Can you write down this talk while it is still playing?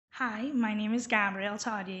Hi, my name is Gabrielle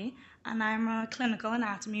Tardieu, and I'm a clinical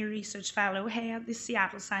anatomy research fellow here at the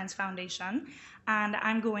Seattle Science Foundation, and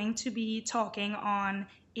I'm going to be talking on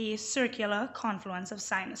a circular confluence of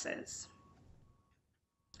sinuses.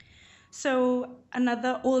 So,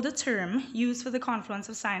 another older term used for the confluence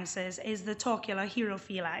of sinuses is the torcular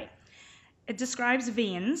hierophili. It describes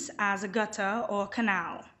veins as a gutter or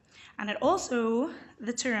canal, and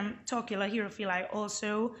the term torcular hierophili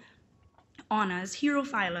also honors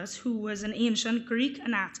Herophilus, who was an ancient Greek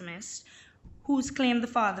anatomist who's claimed the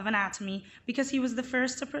father of anatomy because he was the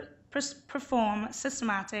first to perform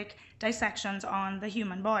systematic dissections on the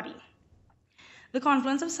human body. The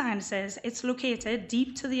confluence of sinuses, it's located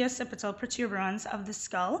deep to the occipital protuberance of the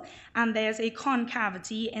skull, and there's a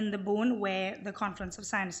concavity in the bone where the confluence of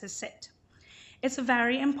sinuses sit. It's a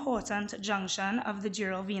very important junction of the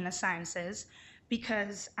dural venous sinuses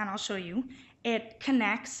because, and I'll show you, it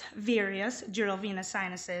connects various dural venous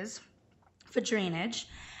sinuses for drainage.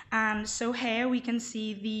 And so here we can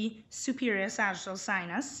see the superior sagittal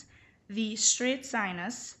sinus, the straight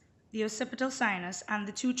sinus, the occipital sinus, and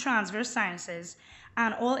the two transverse sinuses,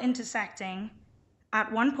 and all intersecting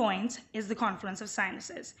at one point is the confluence of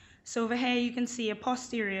sinuses. So over here you can see a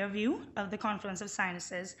posterior view of the confluence of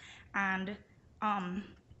sinuses and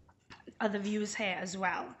other views here as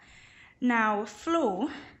well. Now,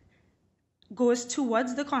 flow goes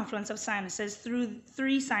towards the confluence of sinuses through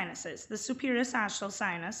three sinuses. The superior sagittal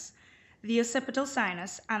sinus, the occipital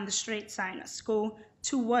sinus, and the straight sinus go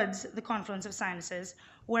towards the confluence of sinuses,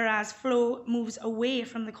 whereas flow moves away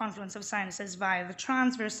from the confluence of sinuses via the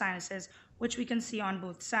transverse sinuses, which we can see on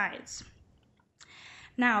both sides.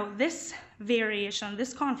 Now, this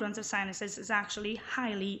confluence of sinuses is actually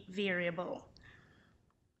highly variable.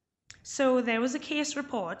 So there was a case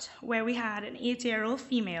report where we had an 8-year-old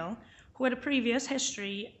female who had a previous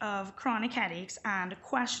history of chronic headaches and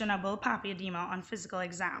questionable papilledema on physical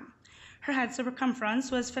exam. Her head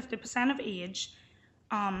circumference was 50% of age,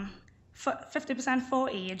 50% for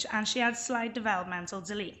age, and she had slight developmental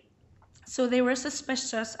delay. So they were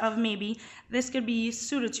suspicious of maybe this could be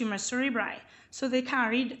pseudotumor cerebri. So they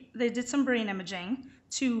did some brain imaging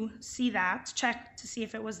to see that, to check to see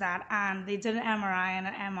if it was that, and they did an MRI and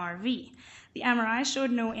an MRV. The MRI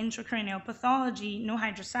showed no intracranial pathology, no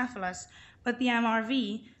hydrocephalus, but the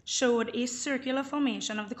MRV showed a circular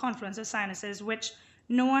formation of the confluence of sinuses, which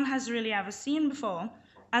no one has really ever seen before,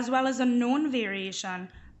 as well as a known variation,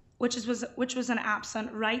 which was an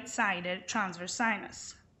absent right-sided transverse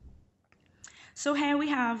sinus. So here we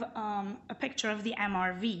have a picture of the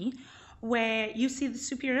MRV, where you see the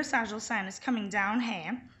superior sagittal sinus coming down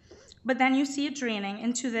here, but then you see it draining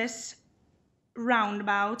into this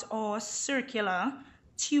roundabout or circular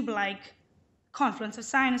tube-like confluence of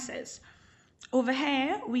sinuses. Over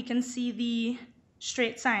here, we can see the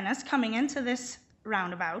straight sinus coming into this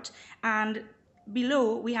roundabout, and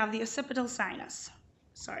below we have the occipital sinus.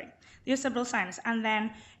 And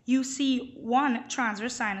then you see one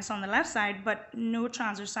transverse sinus on the left side, but no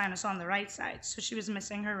transverse sinus on the right side. So she was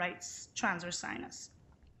missing her right transverse sinus.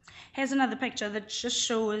 Here's another picture that just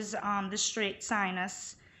shows the straight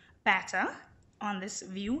sinus better on this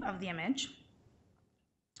view of the image.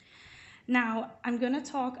 Now, I'm going to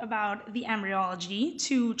talk about the embryology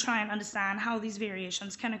to try and understand how these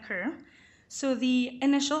variations can occur. So the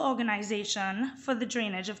initial organization for the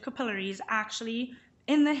drainage of capillaries actually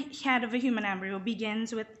in the head of a human embryo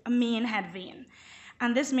begins with a main head vein.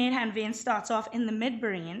 And this main head vein starts off in the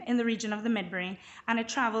midbrain, in the region of the midbrain, and it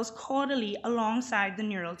travels caudally alongside the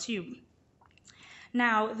neural tube.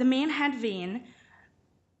 Now, the main head vein,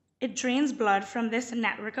 it drains blood from this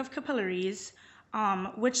network of capillaries,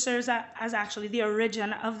 which serves as actually the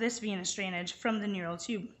origin of this venous drainage from the neural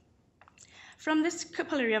tube. From this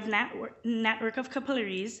network of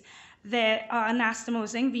capillaries, there are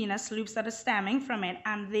anastomosing venous loops that are stemming from it,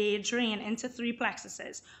 and they drain into three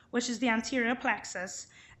plexuses, which is the anterior plexus,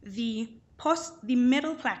 the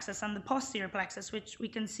middle plexus, and the posterior plexus, which we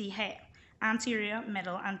can see here, anterior,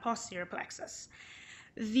 middle, and posterior plexus.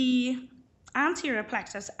 The anterior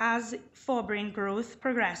plexus, as forebrain growth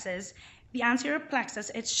progresses, the anterior plexus,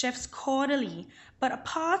 it shifts caudally, but a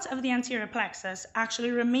part of the anterior plexus actually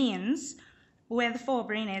remains where the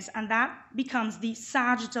forebrain is, and that becomes the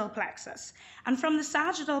sagittal plexus. And from the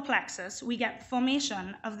sagittal plexus, we get the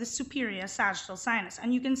formation of the superior sagittal sinus.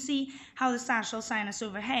 And you can see how the sagittal sinus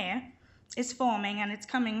over here is forming, and it's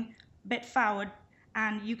coming a bit forward,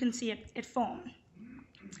 and you can see it form.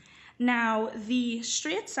 Now, the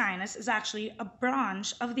straight sinus is actually a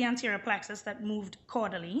branch of the anterior plexus that moved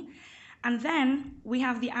caudally. And then we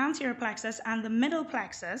have the anterior plexus and the middle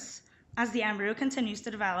plexus. As the embryo continues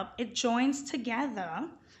to develop, it joins together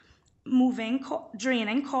draining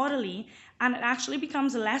caudally, and it actually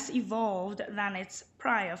becomes less evolved than its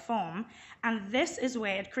prior form. And this is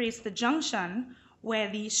where it creates the junction where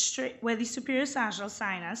the superior sagittal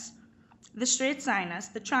sinus, the straight sinus,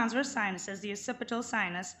 the transverse sinuses, the occipital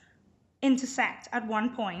sinus intersect at one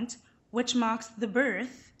point, which marks the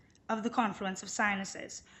birth of the confluence of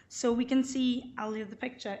sinuses. So we can see, I'll leave the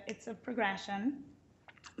picture, it's a progression,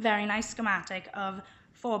 very nice schematic of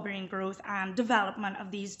forebrain growth and development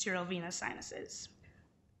of these dural venous sinuses.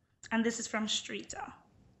 And this is from Streeter.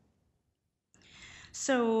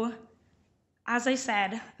 So, as I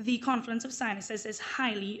said, the confluence of sinuses is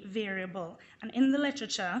highly variable. And in the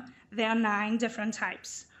literature, there are 9 different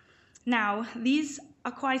types. Now, these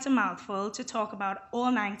are quite a mouthful to talk about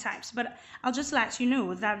all 9 types, but I'll just let you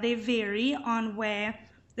know that they vary on where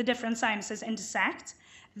the different sinuses intersect.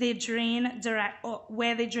 They drain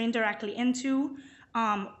where they drain directly into,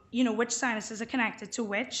 which sinuses are connected to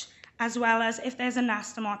which, as well as if there's an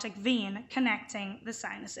anastomotic vein connecting the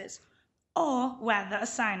sinuses, or whether a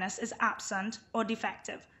sinus is absent or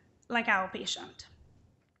defective, like our patient.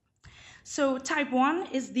 So type 1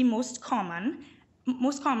 is the most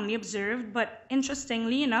commonly observed, but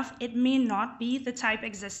interestingly enough, it may not be the type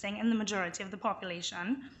existing in the majority of the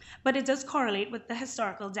population, but it does correlate with the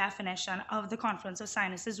historical definition of the confluence of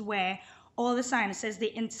sinuses, where all the sinuses, they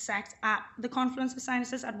intersect at the confluence of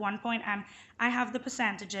sinuses at one point, and I have the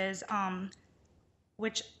percentages,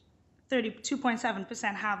 which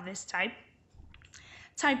 32.7% have this type.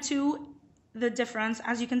 Type 2, the difference,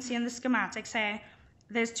 as you can see in the schematics here,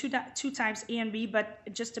 there's two types, A and B, but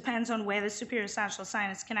it just depends on where the superior sagittal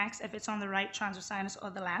sinus connects, if it's on the right transverse sinus or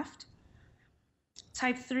the left.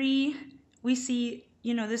 Type 3, we see,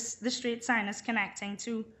 the straight sinus connecting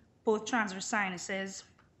to both transverse sinuses.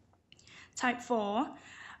 Type 4,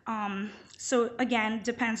 so again,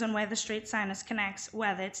 depends on where the straight sinus connects,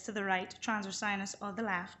 whether it's to the right transverse sinus or the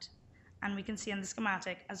left. And we can see in the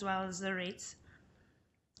schematic, as well as the rates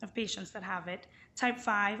of patients that have it. Type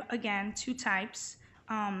 5, again, 2 types.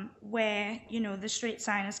 Where the straight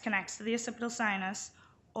sinus connects to the occipital sinus,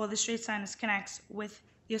 or the straight sinus connects with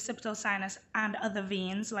the occipital sinus and other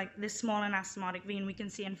veins, like this small anastomotic vein we can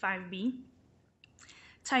see in 5B.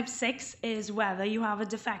 Type 6 is whether you have a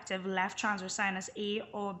defective left transverse sinus A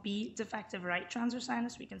or B defective right transverse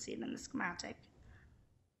sinus. We can see it in the schematic.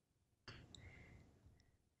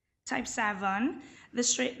 Type 7, the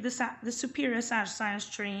superior sagittal sinus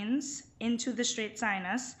drains into the straight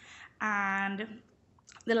sinus, and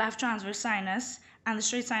the left transverse sinus and the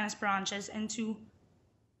straight sinus branches into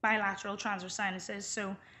bilateral transverse sinuses.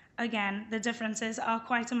 So again, the differences are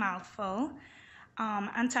quite a mouthful.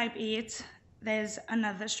 And type 8, there's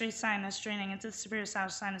another straight sinus draining into the superior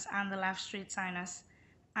sagittal sinus and the left straight sinus,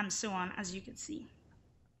 and so on, as you can see.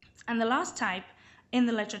 And the last type in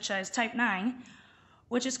the literature is type 9,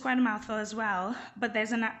 which is quite a mouthful as well, but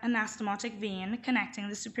there's an anastomotic vein connecting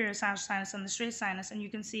the superior sagittal sinus and the straight sinus, and you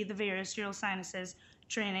can see the various dural sinuses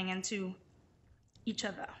draining into each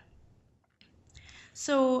other.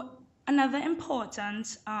 So another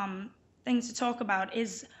important thing to talk about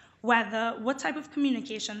is what type of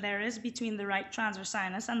communication there is between the right transverse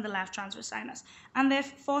sinus and the left transverse sinus. And there are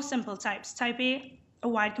 4 simple types. Type A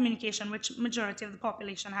wide communication, which majority of the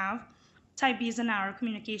population have. Type B is a narrow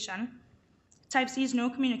communication. Type C is no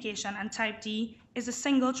communication, and type D is a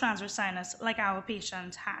single transverse sinus, like our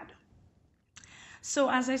patient had. So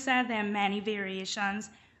as I said, there are many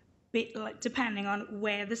variations depending on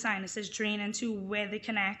where the sinuses drain into, where they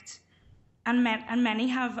connect, and many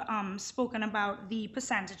have spoken about the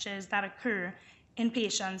percentages that occur in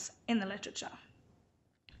patients in the literature.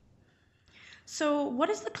 So what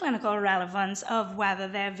is the clinical relevance of whether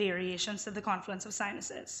there are variations to the confluence of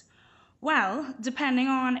sinuses? Well, depending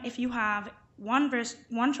on if you have one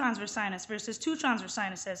transverse sinus versus 2 transverse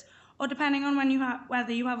sinuses, or depending on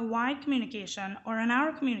whether you have a wide communication or a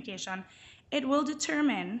narrow communication, it will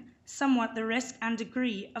determine somewhat the risk and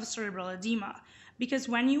degree of cerebral edema. Because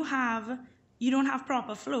when you don't have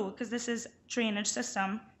proper flow, because this is drainage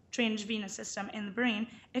venous system in the brain,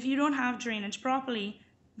 if you don't have drainage properly,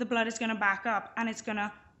 the blood is going to back up and it's going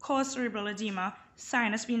to cause cerebral edema,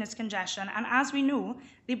 sinus venous congestion. And as we know,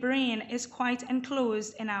 the brain is quite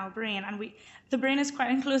enclosed in our brain, and the brain is quite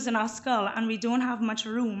enclosed in our skull, and we don't have much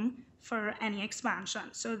room for any expansion.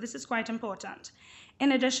 So this is quite important.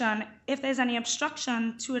 In addition, if there's any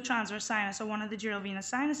obstruction to a transverse sinus or one of the dural venous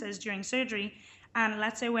sinuses during surgery, and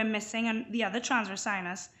let's say we're missing the other transverse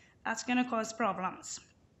sinus, that's going to cause problems.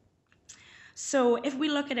 So if we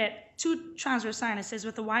look at it, 2 transverse sinuses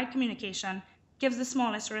with a wide communication gives the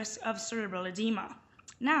smallest risk of cerebral edema.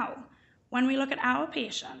 Now, when we look at our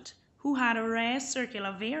patient who had a rare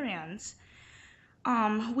circular variant,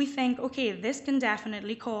 we think, okay, this can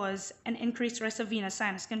definitely cause an increased risk of venous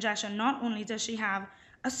sinus congestion. Not only does she have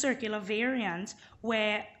a circular variant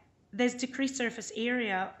where there's decreased surface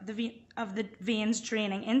area of the veins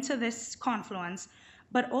draining into this confluence,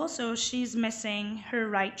 but also she's missing her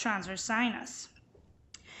right transverse sinus.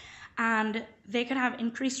 And they could have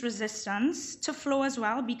increased resistance to flow as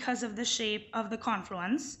well because of the shape of the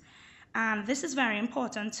confluence. And this is very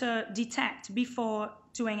important to detect before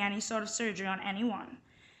doing any sort of surgery on anyone.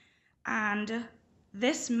 And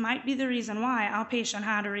this might be the reason why our patient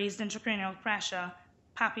had a raised intracranial pressure,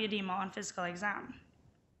 papilledema on physical exam.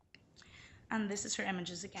 And this is her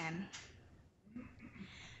images again.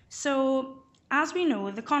 So, as we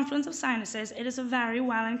know, the confluence of sinuses, it is a very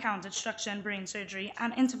well-encountered structure in brain surgery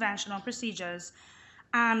and interventional procedures,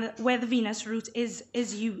 and where the venous route is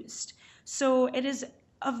used. So it is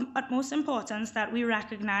of utmost importance that we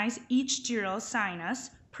recognize each dural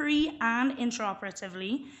sinus pre- and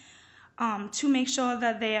intraoperatively to make sure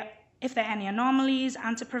that if there are any anomalies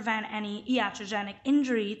and to prevent any iatrogenic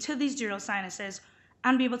injury to these dural sinuses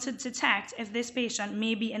and be able to detect if this patient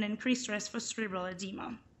may be an increased risk for cerebral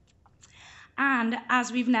edema. And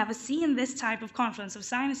as we've never seen this type of confluence of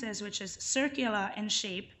sinuses, which is circular in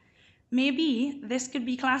shape, maybe this could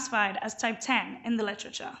be classified as type 10 in the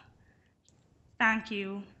literature. Thank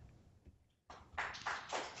you.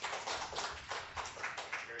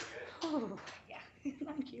 Very good. Oh, yeah,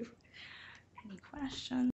 thank you. Any questions?